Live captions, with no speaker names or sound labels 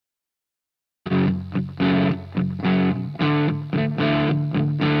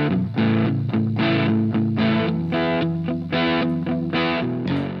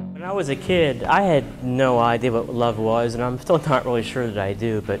was a kid, I had no idea what love was, and I'm still not really sure that I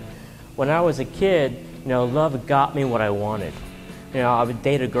do, but when I was a kid, love got me what I wanted. I would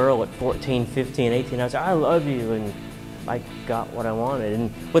date a girl at 14, 15, 18, I would say, I love you, and I got what I wanted.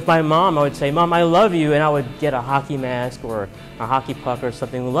 And with my mom, I would say, Mom, I love you, and I would get a hockey mask or a hockey puck or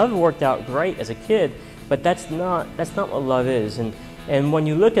something. Love worked out great as a kid, but that's not what love is. And when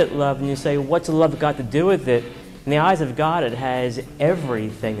you look at love and you say, what's love got to do with it? In the eyes of God, it has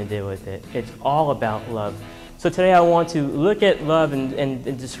everything to do with it. It's all about love. So today I want to look at love and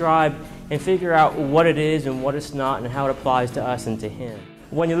describe and figure out what it is and what it's not and how it applies to us and to Him.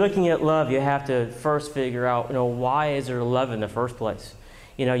 When you're looking at love, you have to first figure out, why is there love in the first place?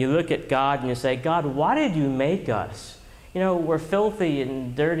 You look at God and you say, God, why did you make us? We're filthy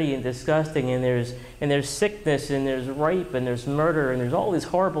and dirty and disgusting, and there's sickness and there's rape and there's murder and there's all these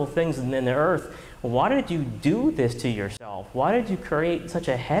horrible things in the earth. Why did you do this to yourself? Why did you create such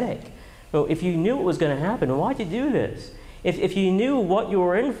a headache? Well, if you knew it was going to happen, why'd you do this? If you knew what you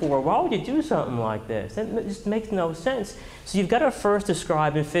were in for, why would you do something like this? That just makes no sense. So you've got to first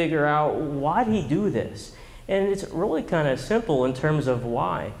describe and figure out, why did He do this? And it's really kind of simple in terms of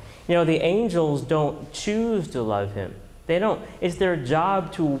why. The angels don't choose to love Him. They don't. It's their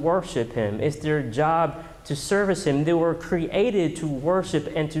job to worship Him. It's their job to service Him. They were created to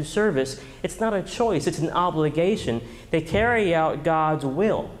worship and to service. It's not a choice. It's an obligation. They carry out God's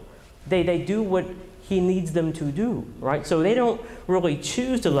will. They do what He needs them to do, right? So they don't really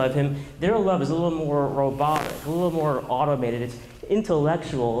choose to love Him. Their love is a little more robotic, a little more automated. It's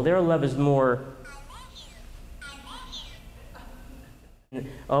intellectual. Their love is more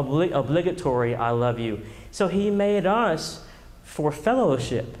obligatory, I love you. So He made us for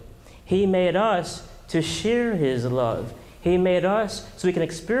fellowship. He made us to share His love. He made us so we can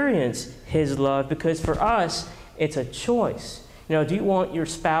experience His love, because for us, it's a choice. Do you want your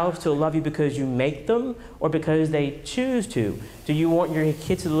spouse to love you because you make them or because they choose to? Do you want your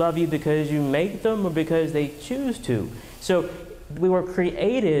kids to love you because you make them or because they choose to? So we were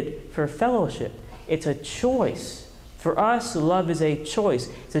created for fellowship. It's a choice. For us, love is a choice.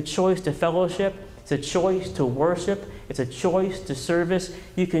 It's a choice to fellowship. It's a choice to worship. It's a choice to service.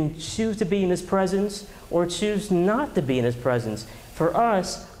 You can choose to be in His presence or choose not to be in His presence. For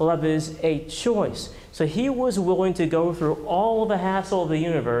us, love is a choice. So He was willing to go through all the hassle of the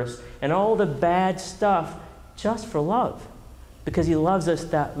universe and all the bad stuff just for love, because He loves us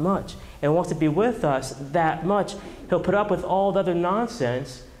that much and wants to be with us that much. He'll put up with all the other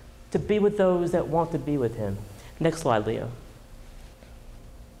nonsense to be with those that want to be with Him. Next slide, Leo.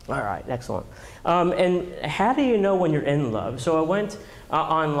 All right, excellent. And how do you know when you're in love? So I went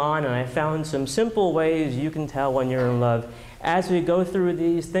online and I found some simple ways you can tell when you're in love. As we go through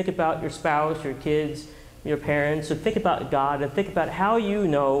these, think about your spouse, your kids, your parents, so think about God and think about how you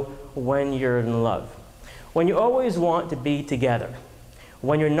know when you're in love. When you always want to be together.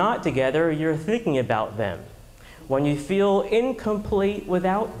 When you're not together, you're thinking about them. When you feel incomplete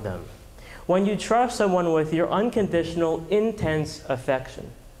without them. When you trust someone with your unconditional, intense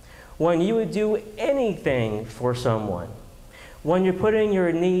affection. When you would do anything for someone. When you're putting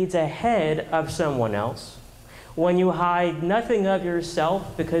your needs ahead of someone else. When you hide nothing of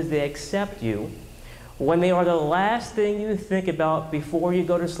yourself because they accept you. When they are the last thing you think about before you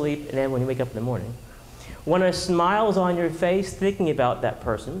go to sleep and then when you wake up in the morning. When a smile's on your face thinking about that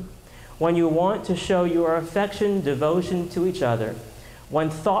person. When you want to show your affection, devotion to each other. When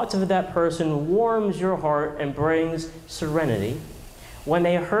thoughts of that person warms your heart and brings serenity. When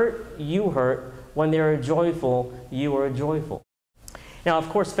they hurt, you hurt. When they are joyful, you are joyful. Now, of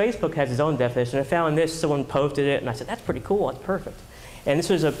course, Facebook has its own definition. I found this, someone posted it, and I said, that's pretty cool, that's perfect. And this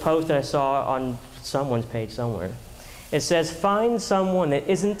was a post that I saw on someone's page somewhere. It says, find someone that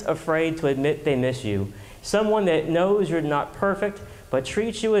isn't afraid to admit they miss you. Someone that knows you're not perfect, but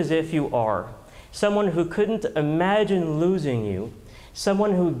treats you as if you are. Someone who couldn't imagine losing you.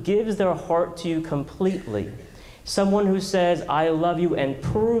 Someone who gives their heart to you completely. Someone who says, I love you, and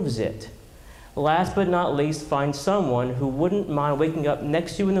proves it. Last but not least, find someone who wouldn't mind waking up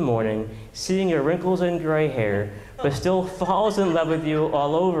next to you in the morning, seeing your wrinkles and gray hair, but still falls in love with you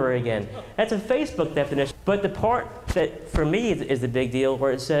all over again. That's a Facebook definition. But the part that, for me, is the big deal,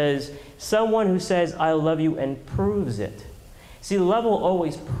 where it says, someone who says, I love you, and proves it. See, love will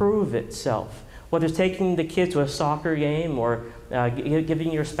always prove itself. Whether it's taking the kids to a soccer game or giving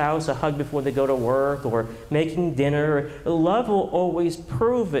your spouse a hug before they go to work or making dinner, love will always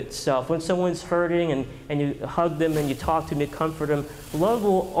prove itself. When someone's hurting and you hug them and you talk to them, you comfort them, love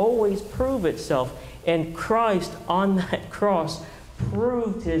will always prove itself. And Christ on that cross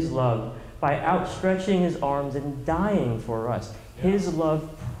proved His love by outstretching His arms and dying for us. His love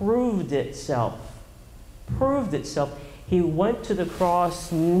proved itself. Proved itself. He went to the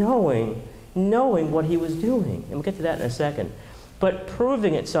cross knowing what he was doing. And we'll get to that in a second. But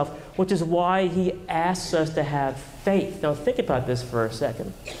proving itself, which is why he asks us to have faith. Now think about this for a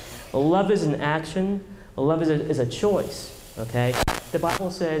second. Love is an action. Love is a choice. Okay? The Bible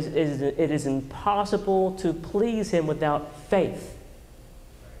says it is impossible to please him without faith.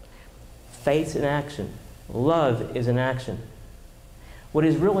 Faith's an action. Love is an action. What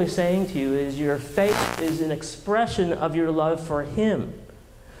he's really saying to you is your faith is an expression of your love for him.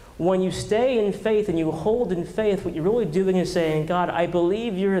 When you stay in faith and you hold in faith, what you're really doing is saying, God, I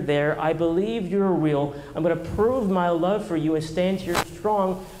believe you're there. I believe you're real. I'm going to prove my love for you and stand here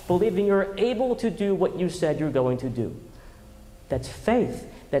strong, believing you're able to do what you said you're going to do. That's faith.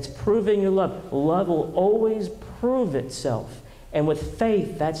 That's proving your love. Love will always prove itself. And with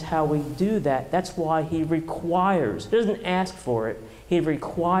faith, that's how we do that. That's why he requires. He doesn't ask for it. He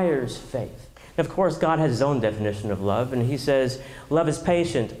requires faith. And of course, God has his own definition of love, and he says, love is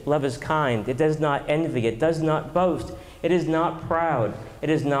patient, love is kind, it does not envy, it does not boast, it is not proud, it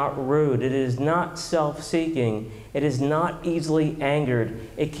is not rude, it is not self-seeking, it is not easily angered,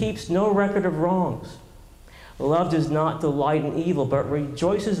 it keeps no record of wrongs. Love does not delight in evil, but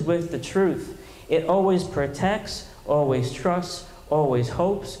rejoices with the truth. It always protects, always trusts, always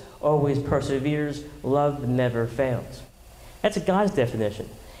hopes, always perseveres. Love never fails. That's God's definition.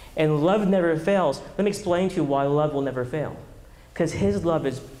 And love never fails. Let me explain to you why love will never fail. Because his love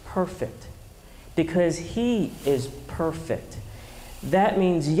is perfect. Because he is perfect. That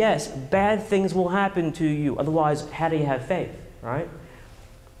means, yes, bad things will happen to you. Otherwise, how do you have faith, right?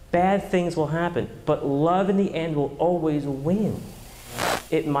 Bad things will happen. But love in the end will always win.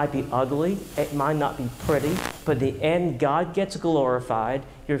 It might be ugly. It might not be pretty. But in the end, God gets glorified.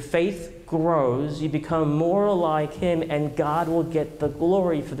 Your faith grows. You become more like him, and God will get the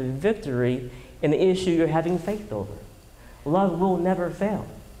glory for the victory in the issue you're having faith over. Love will never fail.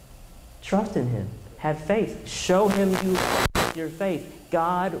 Trust in him. Have faith. Show him you have your faith.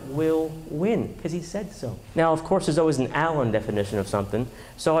 God will win, because he said so. Now, of course, there's always an Allen definition of something.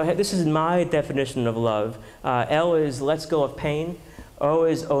 So this is my definition of love. L is lets go of pain. O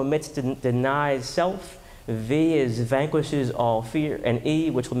is omits, denies self. V is vanquishes all fear. And E,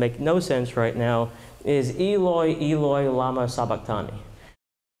 which will make no sense right now, is Eloi, Eloi, lama sabachthani.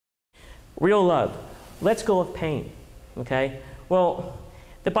 Real love. Let's go of pain. Okay? Well,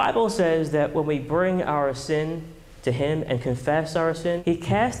 the Bible says that when we bring our sin to him and confess our sin, he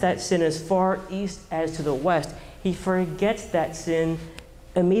casts that sin as far east as to the west. He forgets that sin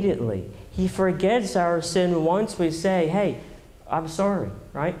immediately. He forgets our sin once we say, hey, I'm sorry,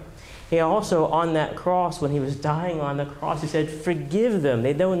 right? He also, on that cross, when he was dying on the cross, he said, forgive them.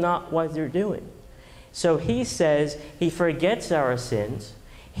 They know not what they're doing. So he says he forgets our sins.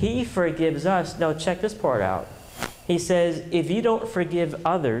 He forgives us. Now, check this part out. He says, if you don't forgive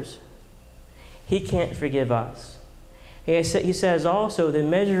others, he can't forgive us. He says also, the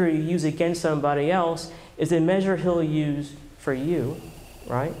measure you use against somebody else is the measure he'll use for you,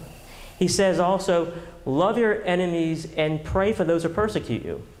 right? He says also, love your enemies and pray for those who persecute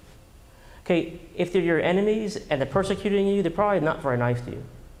you. Okay, if they're your enemies and they're persecuting you, they're probably not very nice to you,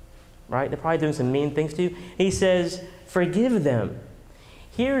 right? They're probably doing some mean things to you. He says, forgive them.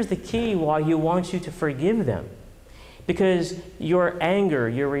 Here's the key why he wants you to forgive them. Because your anger,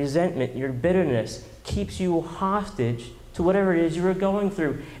 your resentment, your bitterness keeps you hostage to whatever it is you were going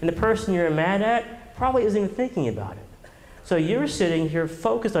through. And the person you're mad at probably isn't even thinking about it. So you're sitting here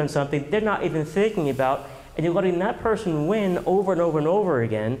focused on something they're not even thinking about, and you're letting that person win over and over and over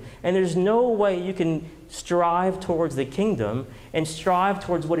again, and there's no way you can strive towards the kingdom and strive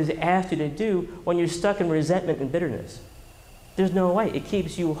towards what he's asked you to do when you're stuck in resentment and bitterness. There's no way. It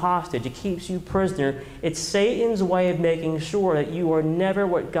keeps you hostage. It keeps you prisoner. It's Satan's way of making sure that you are never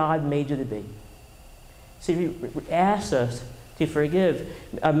what God made you to be. See, he asks us to forgive.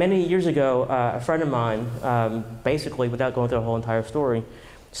 Many years ago, a friend of mine, basically, without going through the whole entire story,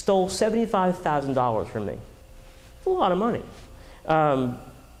 stole $75,000 from me. It's a lot of money.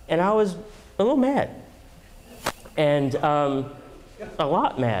 And I was a little mad. And a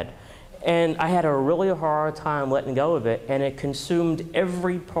lot mad. And I had a really hard time letting go of it, and it consumed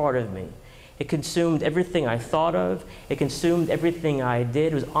every part of me. It consumed everything I thought of. It consumed everything I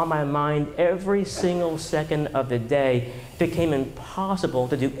did. It was on my mind every single second of the day. It became impossible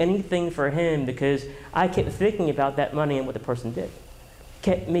to do anything for him because I kept thinking about that money and what the person did. It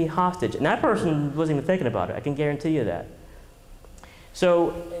kept me hostage. And that person wasn't even thinking about it. I can guarantee you that.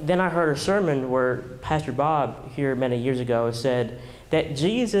 So then I heard a sermon where Pastor Bob here many years ago said that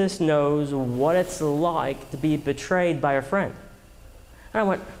Jesus knows what it's like to be betrayed by a friend. And I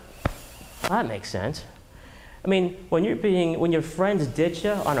went, well, that makes sense. I mean, when your friends ditch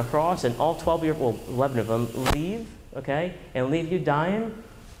you on a cross and all 12 of your, well, 11 of them leave, okay, and leave you dying,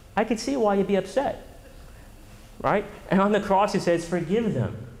 I could see why you'd be upset, right? And on the cross, he says, forgive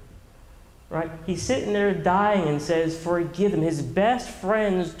them, right? He's sitting there dying and says, forgive them. His best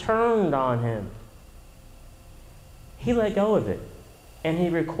friends turned on him. He let go of it. And he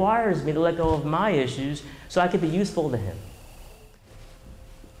requires me to let go of my issues so I can be useful to him.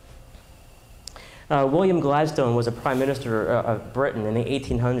 William Gladstone was a prime minister of Britain in the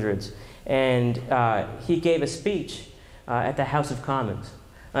 1800s, and he gave a speech at the House of Commons.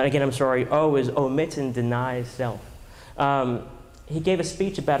 Again, I'm sorry, O is omits and denies self. He gave a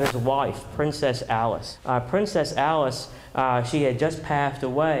speech about his wife, Princess Alice. Princess Alice, she had just passed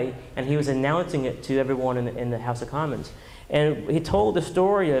away, and he was announcing it to everyone in the House of Commons. And he told the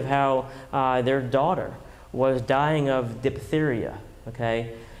story of how their daughter was dying of diphtheria,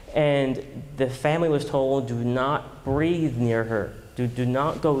 okay? And the family was told, do not breathe near her. Do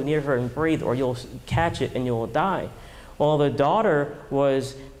not go near her and breathe, or you'll catch it and you'll die. Well, the daughter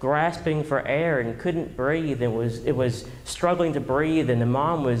was grasping for air and couldn't breathe, and it was struggling to breathe, and the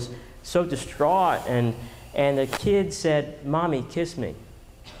mom was so distraught, and the kid said, Mommy, kiss me.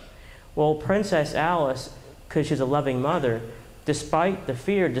 Well, Princess Alice, because she's a loving mother, despite the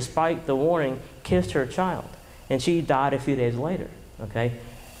fear, despite the warning, kissed her child, and she died a few days later, okay?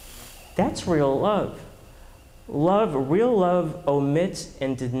 That's real love. Real love omits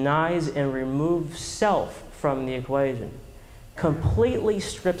and denies and removes self from the equation. Completely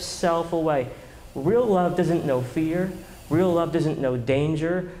strips self away. Real love doesn't know fear. Real love doesn't know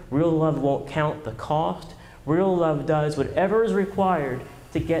danger. Real love won't count the cost. Real love does whatever is required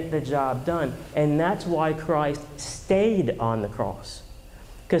to get the job done. And that's why Christ stayed on the cross.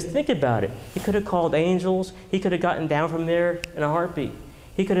 Because think about it. He could have called angels. He could have gotten down from there in a heartbeat.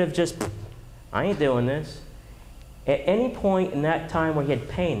 He could have just, I ain't doing this. At any point in that time where he had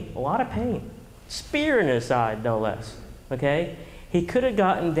pain, a lot of pain, spear in his side, no less, okay? He could have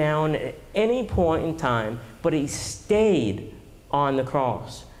gotten down at any point in time, but he stayed on the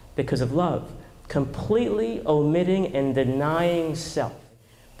cross because of love, completely omitting and denying self.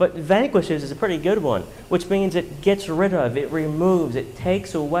 But vanquishes is a pretty good one, which means it gets rid of, it removes, it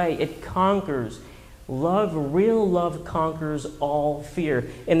takes away, it conquers. Love, real love conquers all fear.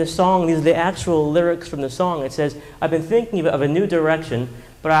 In the song, these are the actual lyrics from the song. It says, I've been thinking of a new direction,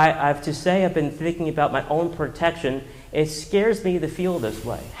 but I have to say I've been thinking about my own protection. It scares me to feel this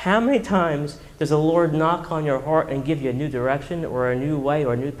way. How many times does the Lord knock on your heart and give you a new direction or a new way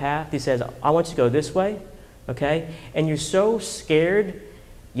or a new path? He says, I want you to go this way, okay? And you're so scared,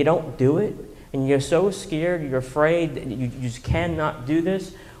 you don't do it. And you're so scared, you're afraid that you just cannot do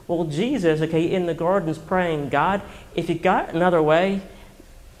this. Well, Jesus, okay, in the garden is praying, God, if you got another way,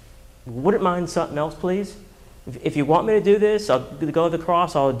 wouldn't mind something else, please? If you want me to do this, I'll go to the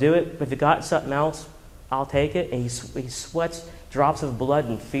cross, I'll do it. But if you got something else, I'll take it. And he sweats drops of blood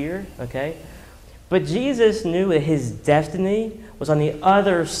in fear, okay? But Jesus knew that his destiny was on the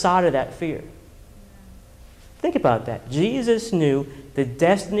other side of that fear. Think about that. Jesus knew the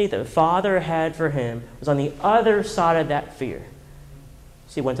destiny that the Father had for him was on the other side of that fear.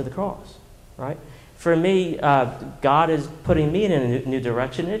 So he went to the cross, right? For me, God is putting me in a new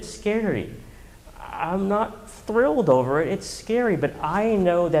direction. It's scary. I'm not thrilled over it. It's scary, but I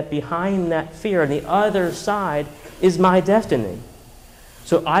know that behind that fear on the other side is my destiny.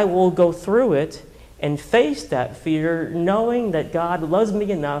 So I will go through it and face that fear knowing that God loves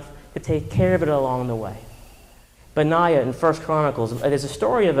me enough to take care of it along the way. Benaiah in 1 Chronicles, there's a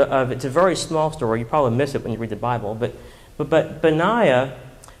story it's a very small story. You probably miss it when you read the Bible, but Benaiah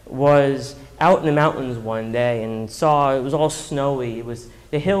was out in the mountains one day and saw it was all snowy.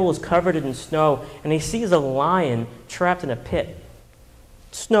 The hill was covered in snow, and he sees a lion trapped in a pit.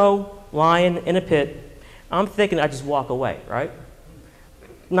 Snow, lion in a pit. I'm thinking I just walk away, right?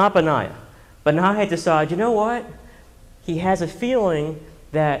 Not Benaiah. Benaiah decides, you know what? He has a feeling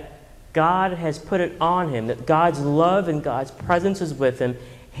that God has put it on him, that God's love and God's presence is with him.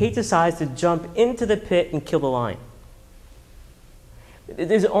 He decides to jump into the pit and kill the lion.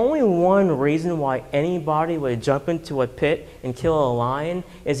 There's only one reason why anybody would jump into a pit and kill a lion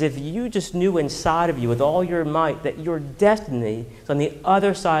is if you just knew inside of you with all your might that your destiny is on the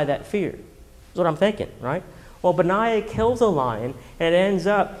other side of that fear. That's what I'm thinking, right? Well, Benaiah kills a lion, and it ends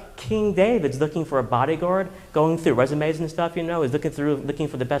up King David's looking for a bodyguard, going through resumes and stuff, he's looking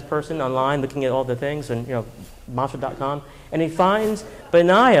for the best person online, looking at all the things, and, monster.com, and he finds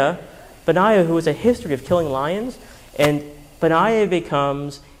Benaiah who has a history of killing lions, and Benaiah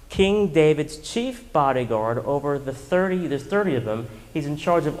becomes King David's chief bodyguard over there's 30 of them. He's in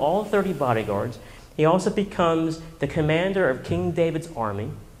charge of all 30 bodyguards. He also becomes the commander of King David's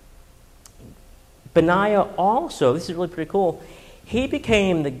army. Benaiah also, this is really pretty cool, he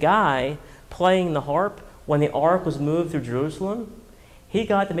became the guy playing the harp when the ark was moved through Jerusalem. He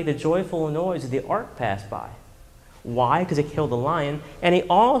got to make the joyful noise as the ark passed by. Why? Because it killed a lion. And he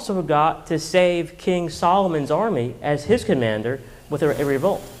also got to save King Solomon's army as his commander with a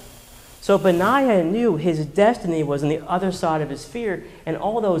revolt. So Benaiah knew his destiny was on the other side of his fear, and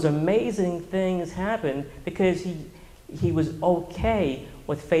all those amazing things happened because he was okay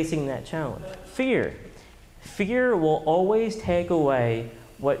with facing that challenge. Fear. Fear will always take away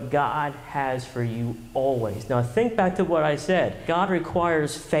what God has for you always. Now think back to what I said. God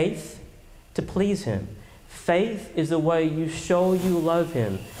requires faith to please him. Faith is the way you show you love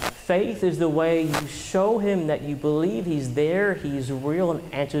him. Faith is the way you show him that you believe he's there, he's real,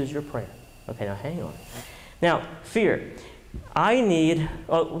 and answers your prayer. Okay, now hang on. Now, fear. Let me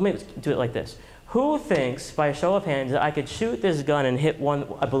do it like this. Who thinks, by a show of hands, that I could shoot this gun and hit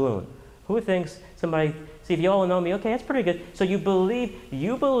a balloon? Who thinks somebody, see if you all know me, okay, that's pretty good. So you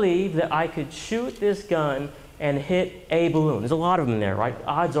believe that I could shoot this gun and hit a balloon. There's a lot of them there, right?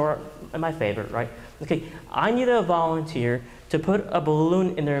 Odds are in my favor, right? Okay, I need a volunteer to put a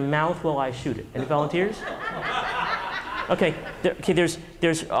balloon in their mouth while I shoot it. Any volunteers? Okay,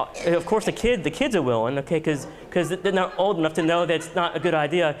 there's of course the kids are willing, okay, because they're not old enough to know that it's not a good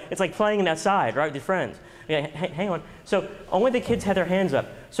idea. It's like playing outside, right, with your friends. Yeah, hang on. So only the kids had their hands up.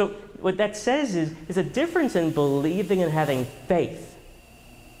 So what that says is there's a difference in believing and having faith.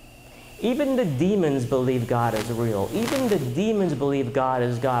 Even the demons believe God is real. Even the demons believe God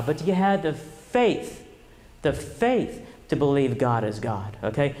is God. But you had the faith to believe God is God,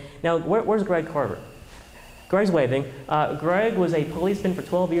 okay? Now, where's Greg Carver? Greg's waving. Greg was a policeman for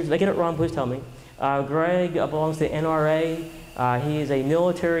 12 years. If I get it wrong, please tell me. Greg belongs to the NRA. He is a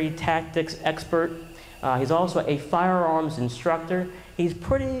military tactics expert. He's also a firearms instructor. He's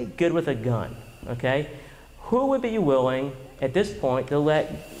pretty good with a gun, okay? Who would be willing at this point to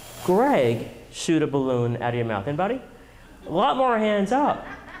let Greg shoot a balloon out of your mouth? Anybody? A lot more hands up.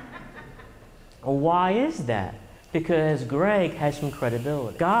 Why is that? Because Greg has some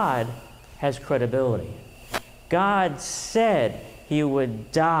credibility. God has credibility. God said he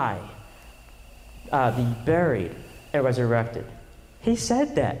would die, be buried, and resurrected. He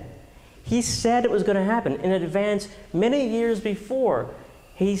said that. He said it was going to happen in advance many years before.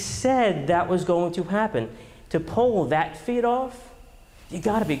 He said that was going to happen. To pull that feat off, you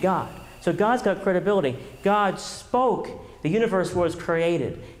got to be God. So God's got credibility. God spoke, the universe was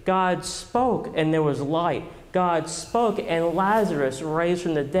created. God spoke, and there was light. God spoke, and Lazarus raised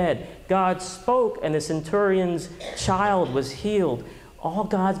from the dead. God spoke, and the centurion's child was healed. All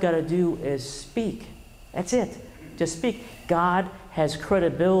God's got to do is speak. That's it. Just speak. God has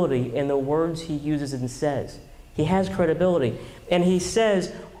credibility in the words he uses and says. He has credibility. And he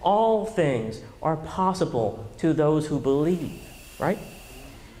says all things are possible to those who believe, right?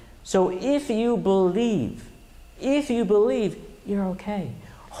 So if you believe, you're okay.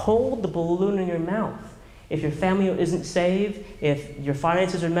 Hold the balloon in your mouth. If your family isn't saved, if your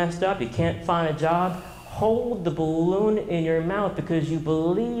finances are messed up, you can't find a job, hold the balloon in your mouth because you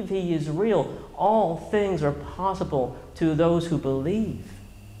believe he is real. All things are possible to those who believe.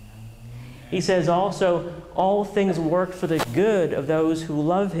 He says also, all things work for the good of those who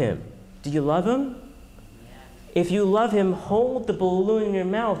love him. Do you love him? If you love him, hold the balloon in your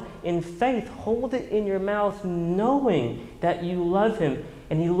mouth. In faith, hold it in your mouth knowing that you love him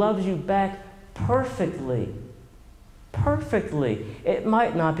and he loves you back perfectly. Perfectly. It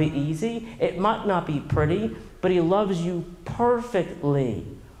might not be easy. It might not be pretty, but he loves you perfectly.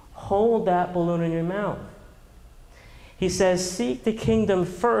 Hold that balloon in your mouth. He says, seek the kingdom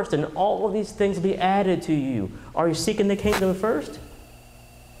first, and all of these things will be added to you. Are you seeking the kingdom first?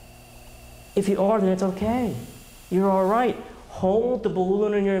 If you are, then it's okay. You're all right. Hold the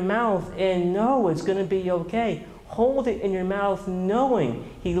balloon in your mouth and know it's going to be okay. Hold it in your mouth knowing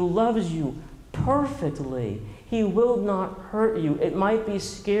he loves you perfectly. He will not hurt you. It might be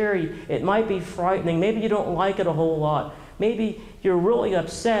scary. It might be frightening. Maybe you don't like it a whole lot. Maybe you're really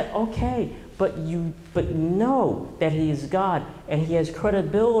upset. Okay, but know that he is God and he has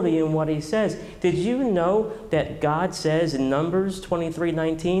credibility in what he says. Did you know that God says in Numbers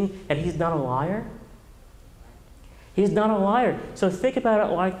 23:19 that he's not a liar? He's not a liar. So think about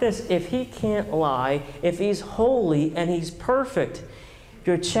it like this. If he can't lie, if he's holy and he's perfect,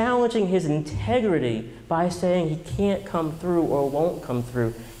 You're challenging his integrity by saying he can't come through or won't come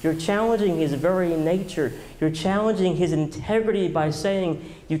through. You're challenging his very nature. You're challenging his integrity by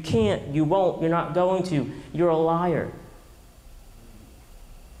saying you can't, you won't, you're not going to. You're a liar.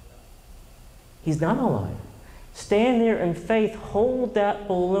 He's not a liar. Stand there in faith, hold that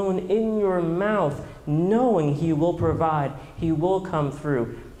balloon in your mouth, knowing he will provide, he will come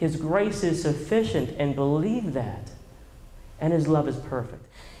through. His grace is sufficient, and believe that. And his love is perfect.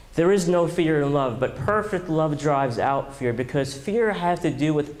 There is no fear in love, but perfect love drives out fear, because fear has to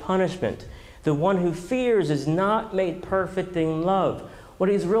do with punishment. The one who fears is not made perfect in love. What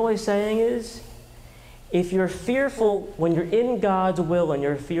he's really saying is, if you're fearful when you're in God's will and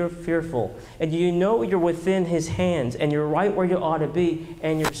you're fearful, and you know you're within his hands and you're right where you ought to be,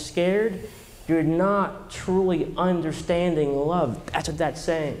 and you're scared, you're not truly understanding love. That's what that's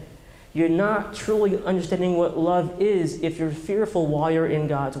saying. You're not truly understanding what love is if you're fearful while you're in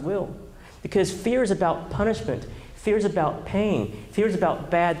God's will. Because fear is about punishment. Fear is about pain. Fear is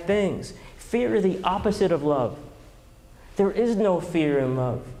about bad things. Fear is the opposite of love. There is no fear in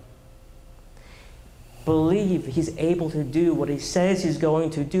love. Believe he's able to do what he says he's going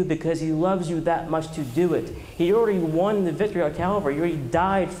to do because he loves you that much to do it. He already won the victory at Calvary. He already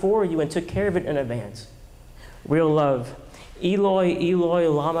died for you and took care of it in advance. Real love. Eloi, Eloi,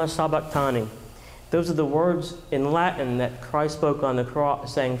 lama sabachthani. Those are the words in Latin that Christ spoke on the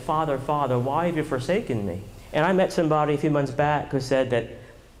cross, saying, Father, Father, why have you forsaken me? And I met somebody a few months back who said that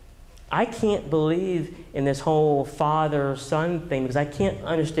I can't believe in this whole father-son thing because I can't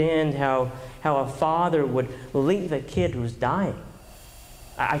understand how a father would leave a kid who's dying.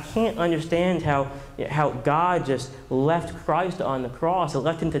 I can't understand how God just left Christ on the cross and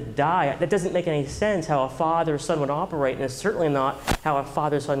left him to die. That doesn't make any sense how a father-son would operate, and it's certainly not how a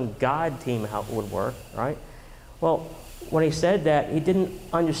father-son God team would work, right? Well, when he said that, he didn't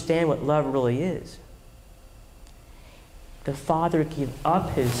understand what love really is. The father gave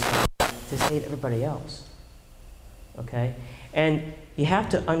up his son to save everybody else, okay? And you have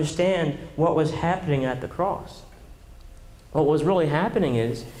to understand what was happening at the cross. What was really happening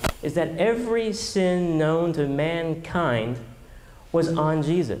is that every sin known to mankind was on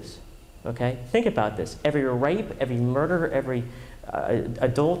Jesus, okay? Think about this. Every rape, every murder, every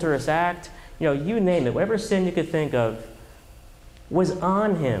adulterous act, you name it, whatever sin you could think of was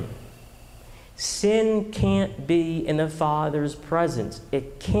on him. Sin can't be in the Father's presence.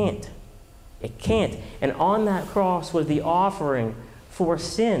 It can't. It can't. And on that cross was the offering for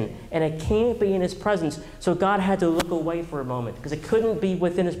sin, and it can't be in his presence. So God had to look away for a moment because it couldn't be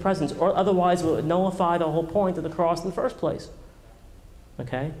within his presence, or otherwise it would nullify the whole point of the cross in the first place.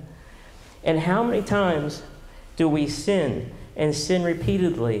 Okay? And how many times do we sin and sin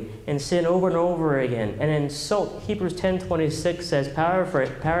repeatedly and sin over and over again and insult? Hebrews 10:26 says,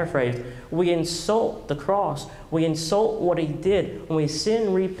 paraphrased, we insult the cross. We insult what he did. When we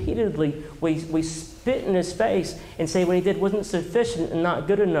sin repeatedly, we spit in his face and say what he did wasn't sufficient and not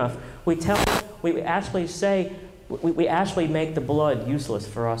good enough. We actually say, we actually make the blood useless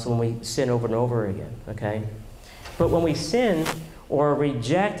for us when we sin over and over again, okay? But when we sin or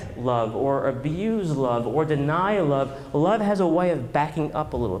reject love or abuse love or deny love, love has a way of backing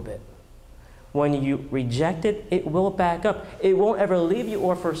up a little bit. When you reject it, it will back up. It won't ever leave you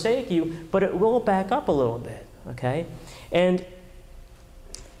or forsake you, but it will back up a little bit, okay? And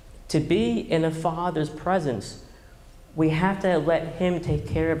to be in the Father's presence, we have to let him take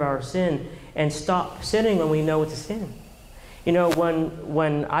care of our sin and stop sinning when we know it's a sin.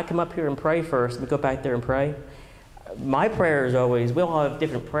 When I come up here and pray first, we go back there and pray, my prayer is always, we all have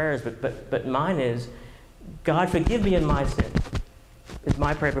different prayers, but mine is, God, forgive me in my sin. It's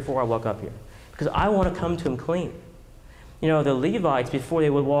my prayer before I walk up here. Because I want to come to him clean. The Levites, before they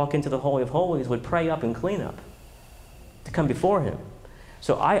would walk into the Holy of Holies, would pray up and clean up to come before him.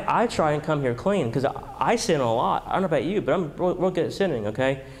 So I try and come here clean because I sin a lot. I don't know about you, but I'm real good at sinning,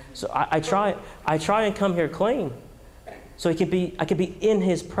 okay? So I try and come here clean so I can be in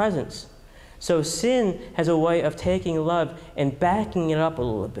his presence. So sin has a way of taking love and backing it up a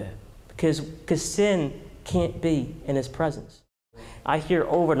little bit because sin can't be in his presence. I hear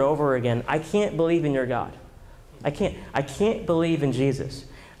over and over again, I can't believe in your God. I can't believe in Jesus.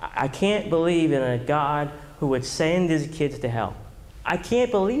 I can't believe in a God who would send his kids to hell. I can't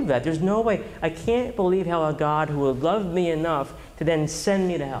believe that. There's no way. I can't believe how a God who would love me enough to then send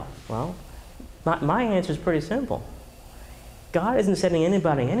me to hell. Well, my answer is pretty simple. God isn't sending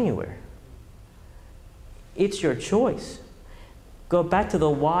anybody anywhere. It's your choice. Go back to the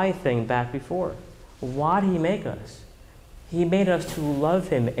why thing back before. Why did he make us? He made us to love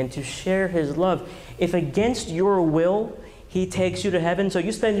him and to share his love. If against your will, He takes you to heaven. So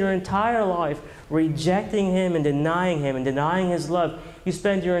you spend your entire life rejecting him and denying his love. You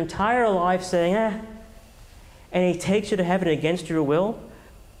spend your entire life saying, and he takes you to heaven against your will.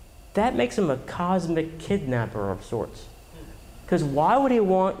 That makes him a cosmic kidnapper of sorts. Because why would he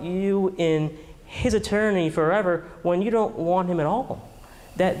want you in his eternity forever when you don't want him at all?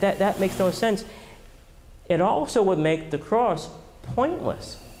 That makes no sense. It also would make the cross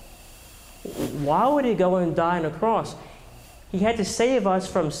pointless. Why would he go and die on a cross? He had to save us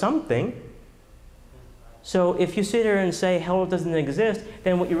from something. So if you sit here and say hell doesn't exist,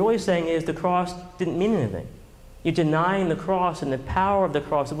 then what you're really saying is the cross didn't mean anything. You're denying the cross and the power of the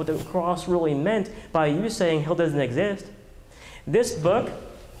cross and what the cross really meant by you saying hell doesn't exist. This book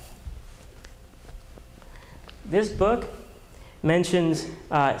mentions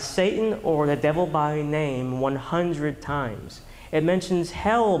Satan or the devil by name 100 times. It mentions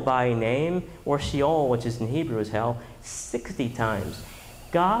hell by name, or Sheol, which is in Hebrew is hell, 60 times.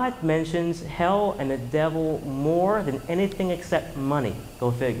 God mentions hell and the devil more than anything except money.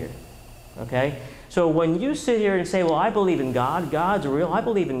 Go figure. Okay? So when you sit here and say, well, I believe in God, God's real, I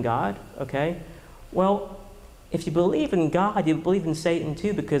believe in God, okay? Well, if you believe in God, you believe in Satan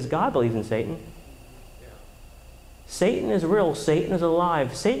too, because God believes in Satan. Satan is real. Satan is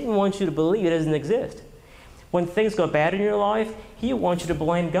alive. Satan wants you to believe it doesn't exist. When things go bad in your life, he wants you to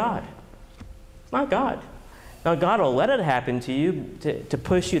blame God, not God. Now, God will let it happen to you to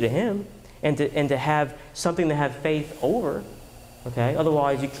push you to him and to have something to have faith over, okay?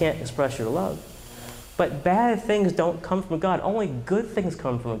 Otherwise, you can't express your love. But bad things don't come from God. Only good things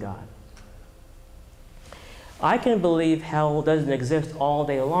come from God. I can believe hell doesn't exist all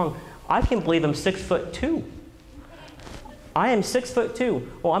day long. I can believe I'm 6'2". I am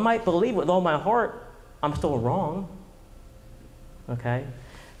 6'2". Well, I might believe with all my heart, I'm still wrong. Okay?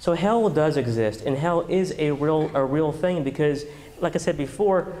 So hell does exist, and hell is a real thing because, like I said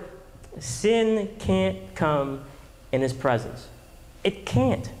before, sin can't come in his presence. It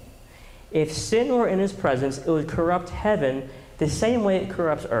can't. If sin were in his presence, it would corrupt heaven the same way it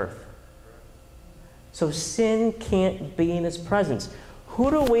corrupts earth. So sin can't be in his presence. Who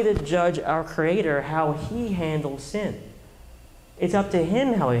are we to judge our Creator how he handles sin? It's up to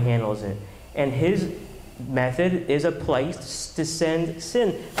him how he handles it. And his method is a place to send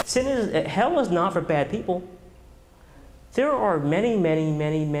sin. Hell is not for bad people. There are many, many,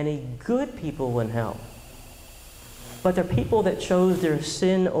 many, many good people in hell. But the people that chose their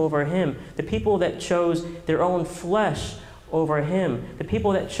sin over him, the people that chose their own flesh over him, the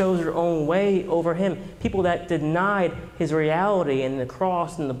people that chose their own way over him, people that denied his reality and the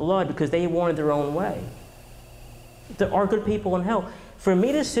cross and the blood because they wanted their own way. There are good people in hell. For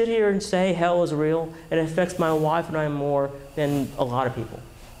me to sit here and say hell is real, it affects my wife and I more than a lot of people.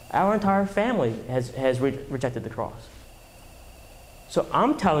 Our entire family has rejected the cross. So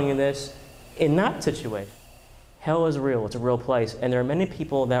I'm telling you this in that situation. Hell is real. It's a real place. And there are many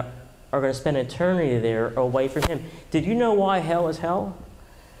people that are going to spend eternity there away from him. Did you know why hell is hell?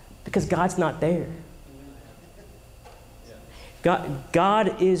 Because God's not there.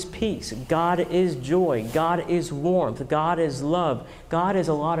 God is peace. God is joy. God is warmth. God is love. God is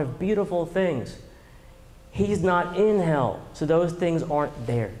a lot of beautiful things. He's not in hell, so those things aren't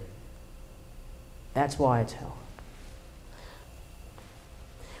there. That's why it's hell.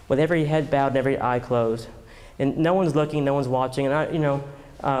 With every head bowed and every eye closed, and no one's looking, no one's watching, and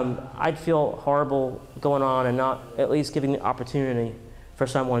I'd feel horrible going on and not at least giving the opportunity for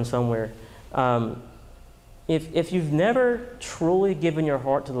someone somewhere. If you've never truly given your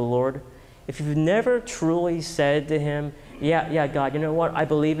heart to the Lord, if you've never truly said to him, yeah, God, you know what? I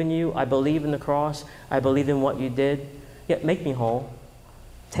believe in you. I believe in the cross. I believe in what you did. Yeah, make me whole.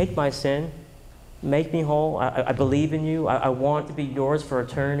 Take my sin. Make me whole. I believe in you. I want to be yours for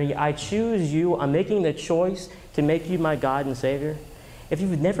eternity. I choose you. I'm making the choice to make you my God and Savior. If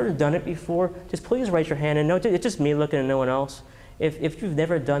you've never done it before, just please raise your hand. And no, it's just me looking and no one else. If you've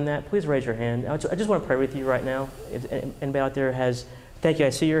never done that, please raise your hand. I just want to pray with you right now. If anybody out there has, thank you, I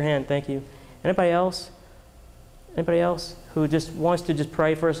see your hand, thank you. Anybody else? Anybody else who just wants to just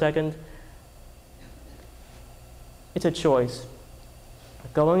pray for a second? It's a choice.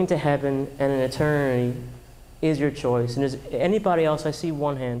 Going to heaven and an eternity is your choice. And is anybody else, I see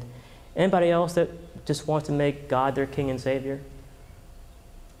one hand. Anybody else that just wants to make God their King and Savior?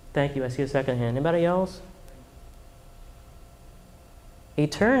 Thank you, I see a second hand. Anybody else?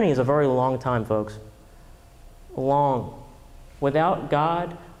 Eternity is a very long time, folks. Long. Without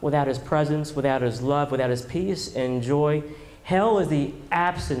God, without his presence, without his love, without his peace and joy, hell is the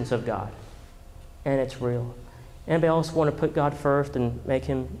absence of God. And it's real. Anybody else want to put God first and make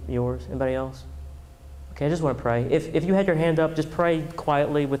him yours? Anybody else? Okay. Okay, I just want to pray. If you had your hand up, just pray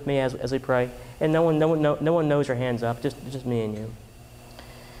quietly with me as we pray. And no one knows your hand's up, just me and you.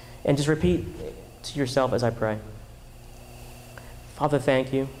 And just repeat to yourself as I pray. Father,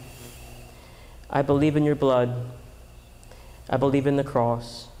 thank you. I believe in your blood. I believe in the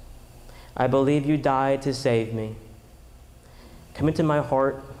cross. I believe you died to save me. Come into my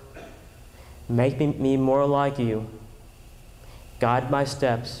heart. Make me more like you. Guide my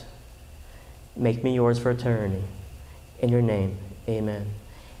steps. Make me yours for eternity. In your name, amen.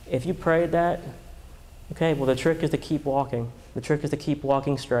 If you prayed that, okay, well, the trick is to keep walking. The trick is to keep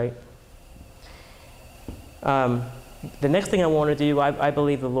walking straight. The next thing I want to do, I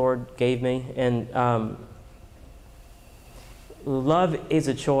believe the Lord gave me, and love is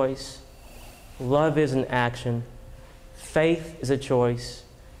a choice. Love is an action. Faith is a choice.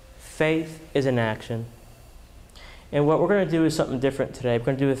 Faith is an action. And what we're going to do is something different today. We're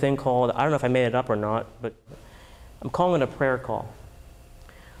going to do a thing called, I don't know if I made it up or not, but I'm calling it a prayer call.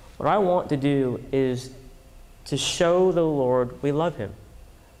 What I want to do is to show the Lord we love him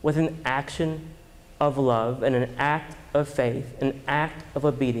with an action of love and an act of faith, an act of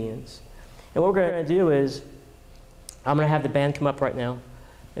obedience. And what we're going to do is, I'm going to have the band come up right now.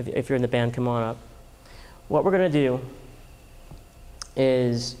 If you're in the band, come on up. What we're going to do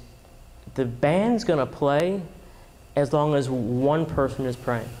is the band's going to play as long as one person is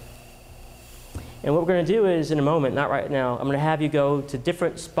praying. And what we're going to do is, in a moment, not right now, I'm going to have you go to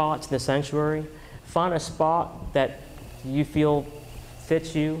different spots in the sanctuary, find a spot that you feel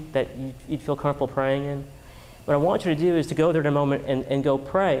fits you, that you'd feel comfortable praying in. What I want you to do is to go there in a moment and go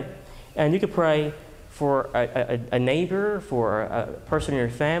pray. And you could pray for a neighbor, for a person in your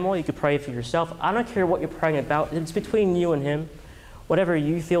family. You could pray for yourself. I don't care what you're praying about. It's between you and him. Whatever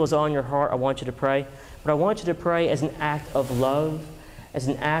you feel is on your heart, I want you to pray. But I want you to pray as an act of love, as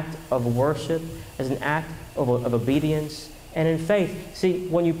an act of worship, as an act of obedience, and in faith. See,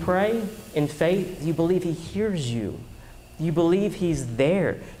 when you pray in faith, you believe he hears you. You believe he's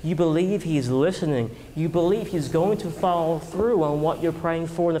there. You believe he's listening. You believe he's going to follow through on what you're praying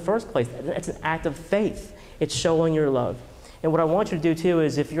for in the first place. That's an act of faith. It's showing your love. And what I want you to do too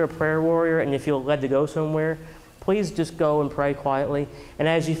is, if you're a prayer warrior and you feel led to go somewhere, please just go and pray quietly. And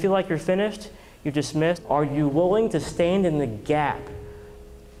as you feel like you're finished, you're dismissed, are you willing to stand in the gap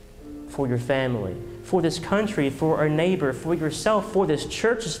for your family, for this country, for a neighbor, for yourself, for this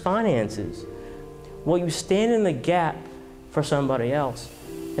church's finances? Will you stand in the gap for somebody else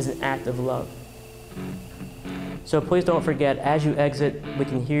as an act of love? So please don't forget, as you exit, we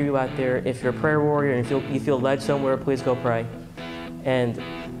can hear you out there. If you're a prayer warrior and you feel led somewhere, please go pray. And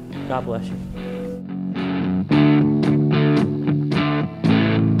God bless you.